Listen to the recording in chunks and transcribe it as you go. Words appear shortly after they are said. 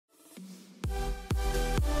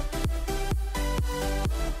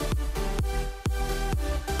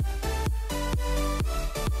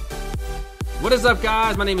What is up,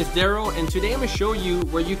 guys? My name is Darrel, and today I'm going to show you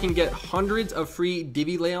where you can get hundreds of free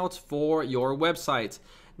Divi layouts for your website.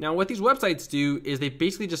 Now, what these websites do is they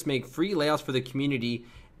basically just make free layouts for the community,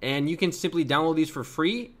 and you can simply download these for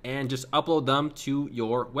free and just upload them to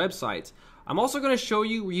your website. I'm also going to show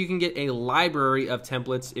you where you can get a library of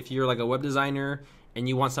templates if you're like a web designer and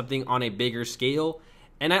you want something on a bigger scale.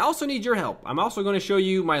 And I also need your help. I'm also going to show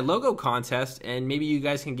you my logo contest, and maybe you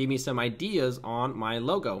guys can give me some ideas on my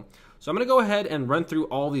logo. So I'm going to go ahead and run through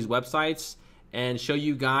all these websites and show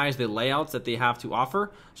you guys the layouts that they have to offer.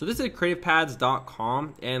 So this is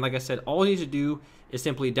CreativePads.com, and like I said, all you need to do is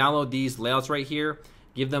simply download these layouts right here,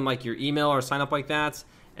 give them like your email or sign up like that,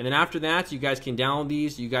 and then after that you guys can download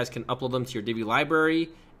these, you guys can upload them to your Divi library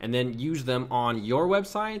and then use them on your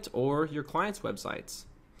website or your client's websites.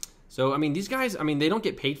 So I mean, these guys, I mean, they don't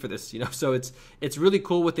get paid for this, you know, so it's really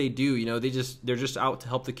cool what they do, you know. They're just out to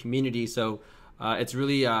help the community. So it's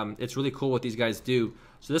really cool what these guys do.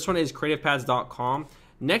 So this one is CreativePads.com.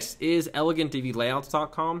 Next is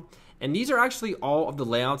ElegantDiviLayouts.com, and these are actually all of the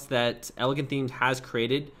layouts that Elegant Themes has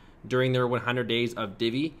created during their 100 days of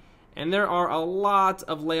Divi. And there are a lot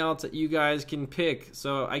of layouts that you guys can pick.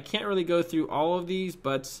 So I can't really go through all of these,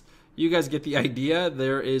 but you guys get the idea.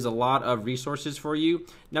 There is a lot of resources for you.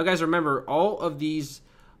 Now guys, remember, all of these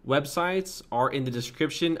websites are in the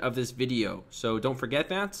description of this video, so don't forget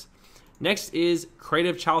that. Next is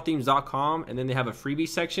CreativeChildThemes.com, and then they have a freebie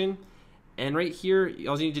section. And right here,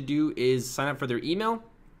 all you need to do is sign up for their email,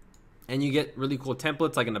 and you get really cool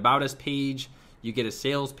templates like an About Us page, you get a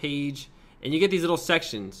sales page, and you get these little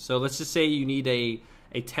sections. So let's just say you need a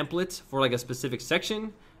template for like a specific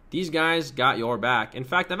section. These guys got your back. In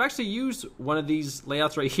fact, I've actually used one of these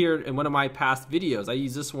layouts right here in one of my past videos. I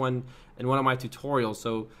used this one in one of my tutorials.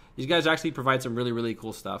 So these guys actually provide some really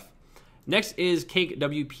cool stuff. Next is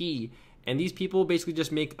CakeWP. And these people basically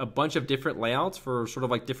just make a bunch of different layouts for sort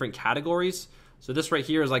of like different categories. So this right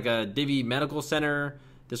here is like a Divi Medical Center.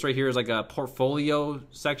 This right here is like a portfolio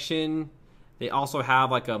section. They also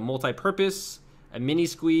have like a multi-purpose, a mini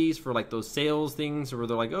squeeze for like those sales things where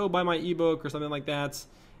they're like, oh, buy my ebook or something like that.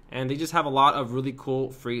 And they just have a lot of really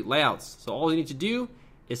cool free layouts. So all you need to do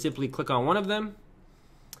is simply click on one of them,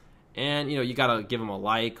 and you know, you gotta give them a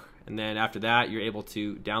like, and then after that you're able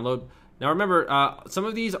to download. Now remember, some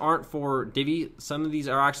of these aren't for Divi, some of these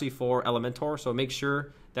are actually for Elementor, so make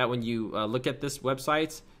sure that when you look at this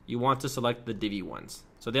website, you want to select the Divi ones.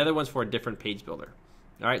 So the other one's for a different page builder.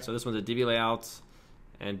 All right, so this one's a Divi Layout,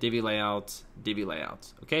 and Divi Layout, Divi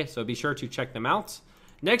Layout. Okay, so be sure to check them out.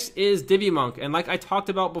 Next is DiviMonk, and like I talked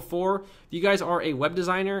about before, if you guys are a web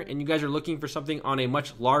designer and you guys are looking for something on a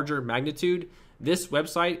much larger magnitude, this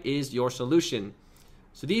website is your solution.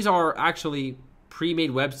 So these are actually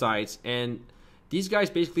pre-made websites, and these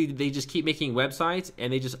guys basically, they just keep making websites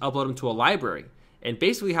and they just upload them to a library. And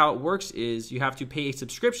basically how it works is you have to pay a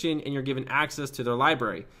subscription and you're given access to their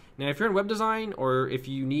library. Now if you're in web design, or if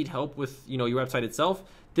you need help with, you know, your website itself,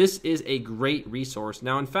 this is a great resource.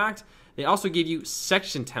 Now in fact, they also give you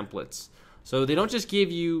section templates. So they don't just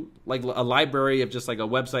give you like a library of just like a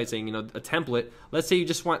website saying, you know, a template. Let's say you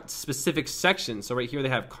just want specific sections. So right here they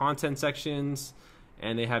have content sections,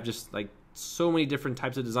 and they have just like so many different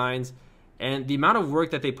types of designs, and the amount of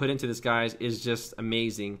work that they put into this, guys, is just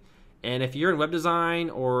amazing. And if you're in web design,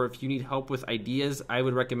 or if you need help with ideas, I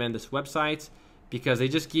would recommend this website, because they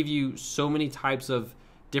just give you so many types of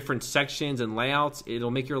different sections and layouts.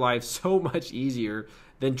 It'll make your life so much easier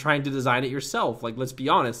than trying to design it yourself. Like, let's be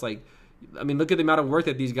honest, like, I mean, look at the amount of work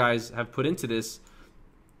that these guys have put into this.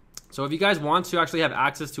 So if you guys want to actually have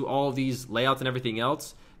access to all of these layouts and everything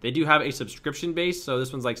else, they do have a subscription base. So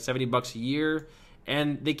this one's like $70 a year,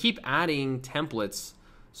 and they keep adding templates.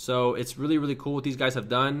 So it's really cool what these guys have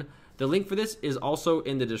done. The link for this is also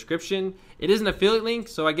in the description. It is an affiliate link,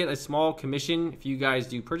 so I get a small commission if you guys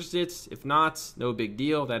do purchase it. If not, no big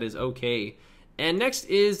deal. That is okay. And next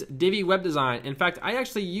is Divi Web Design. In fact, I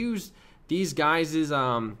actually use these guys'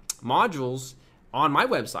 modules on my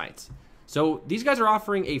website. So these guys are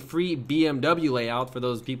offering a free Bmw layout for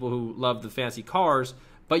those people who love the fancy cars,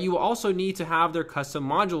 but you will also need to have their custom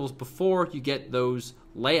modules before you get those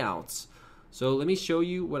layouts. So let me show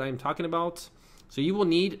you what I'm talking about. So you will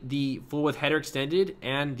need the full width header extended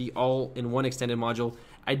and the all-in-one extended module.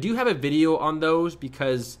 I do have a video on those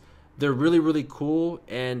because they're really cool,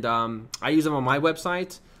 and I use them on my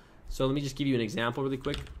website. So let me just give you an example really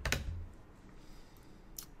quick.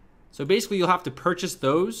 So basically you'll have to purchase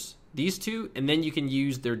these two, and then you can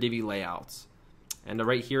use their Divi layouts. And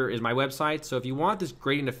right here is my website. So if you want this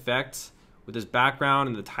gradient effect with this background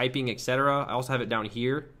and the typing, etc., I also have it down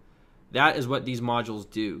here. that is what these modules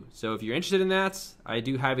do. So if you're interested in that, I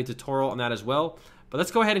do have a tutorial on that as well. But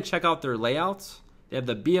let's go ahead and check out their layouts. They have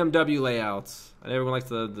the Bmw layouts. And everyone likes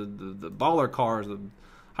the baller cars, the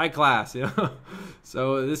high class, you know.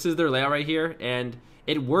 So this is their layout right here, and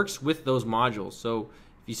it works with those modules. So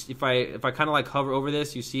if I kind of like hover over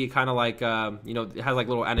this, you see it kind of like you know, it has like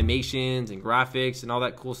little animations and graphics and all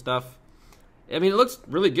that cool stuff. I mean, it looks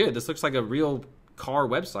really good. This looks like a real car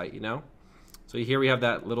website, you know. So here we have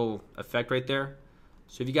that little effect right there.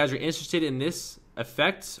 So if you guys are interested in this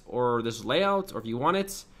effect or this layout, or if you want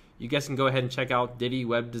it, you guys can go ahead and check out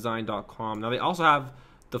DiviWebDesign.com. Now they also have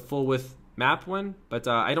the full width map one, but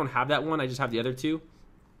I don't have that one. I just have the other two.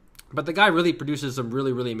 But the guy really produces some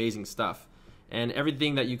really, really amazing stuff. And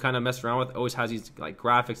everything that you kind of mess around with always has these like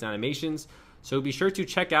graphics and animations. So be sure to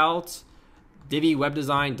check out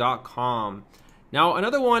DiviWebDesign.com. Now,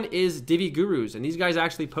 another one is Divi Gurus, and these guys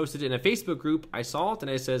actually posted it in a Facebook group. I saw it,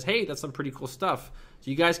 and it says, hey, that's some pretty cool stuff.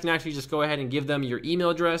 So you guys can actually just go ahead and give them your email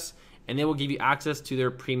address, and they will give you access to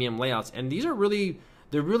their premium layouts. And these are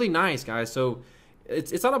they're really nice, guys. So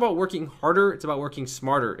it's not about working harder, it's about working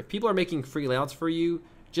smarter. If people are making free layouts for you,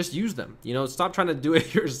 just use them. You know, stop trying to do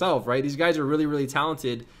it yourself, right? These guys are really, really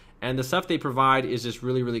talented, and the stuff they provide is just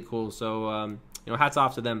really, really cool. So, you know, hats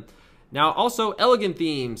off to them. Now, also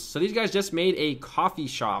ElegantThemes. So these guys just made a coffee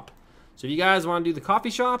shop. So if you guys want to do the coffee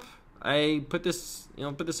shop, I put this, you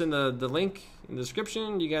know, put this in the link in the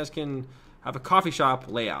description. You guys can have a coffee shop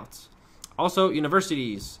layout. Also,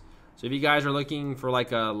 universities. So if you guys are looking for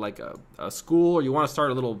like a school, or you want to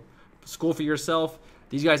start a little school for yourself,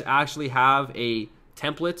 these guys actually have a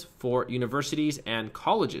template for universities and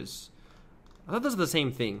colleges. I thought those are the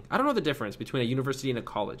same thing. I don't know the difference between a university and a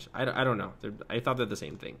college. I don't know. I thought they're the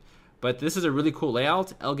same thing. But this is a really cool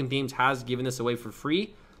layout. ElegantThemes has given this away for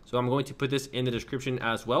free, so I'm going to put this in the description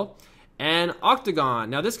as well. And Octagon.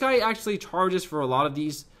 Now this guy actually charges for a lot of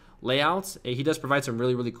these layouts. He does provide some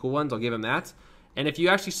really, really cool ones. I'll give him that. And if you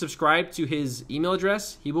actually subscribe to his email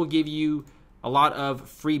address, he will give you a lot of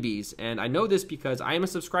freebies. And I know this because I am a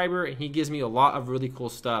subscriber, and he gives me a lot of really cool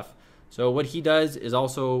stuff. So what he does is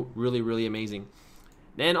also really, really amazing.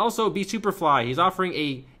 And also BeSuperFly. He's offering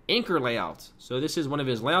a anchor layout. So this is one of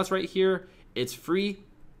his layouts right here. It's free.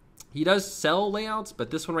 He does sell layouts, but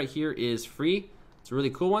this one right here is free. It's a really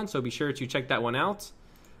cool one, so be sure to check that one out.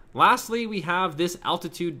 Lastly, we have this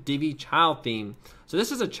Altitude Divi child theme. So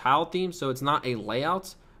this is a child theme, so it's not a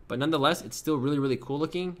layout, but nonetheless, it's still really, really cool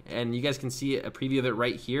looking. And you guys can see a preview of it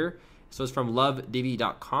right here. So it's from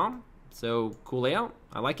lovedivi.com. So cool layout.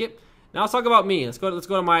 I like it. Now let's talk about me. Let's go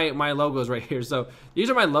to my logos right here. So these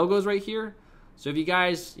are my logos right here. So if you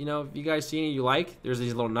guys, you know, if you guys see any you like, there's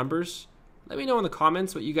these little numbers. Let me know in the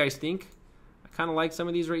comments what you guys think. I kind of like some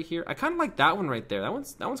of these right here. I kind of like that one right there. That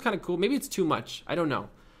one's kind of cool. Maybe it's too much. I don't know.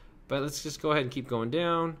 But let's just go ahead and keep going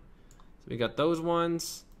down. So we got those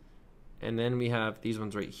ones. And then we have these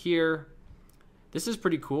ones right here. This is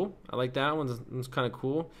pretty cool. I like that one. It's kind of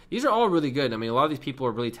cool. These are all really good. I mean, a lot of these people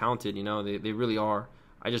are really talented. You know, they really are.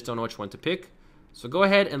 I just don't know which one to pick. So go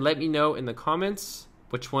ahead and let me know in the comments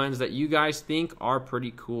which ones that you guys think are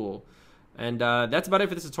pretty cool. And that's about it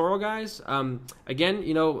for this tutorial, guys. Again,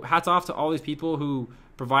 you know, hats off to all these people who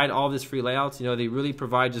provide all this free layouts. You know, they really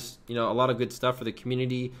provide just, you know, a lot of good stuff for the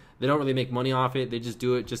community. They don't really make money off it. They just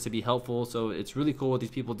do it just to be helpful. So it's really cool what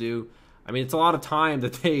these people do. I mean, it's a lot of time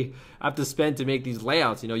that they have to spend to make these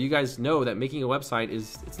layouts. You know, you guys know that making a website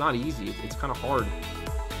it's not easy. It's kind of hard.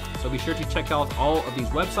 So be sure to check out all of these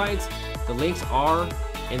websites. The links are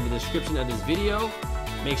in the description of this video.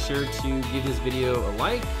 Make sure to give this video a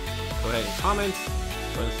like, go ahead and comment,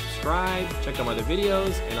 go ahead and subscribe, check out my other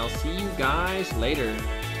videos, and I'll see you guys later.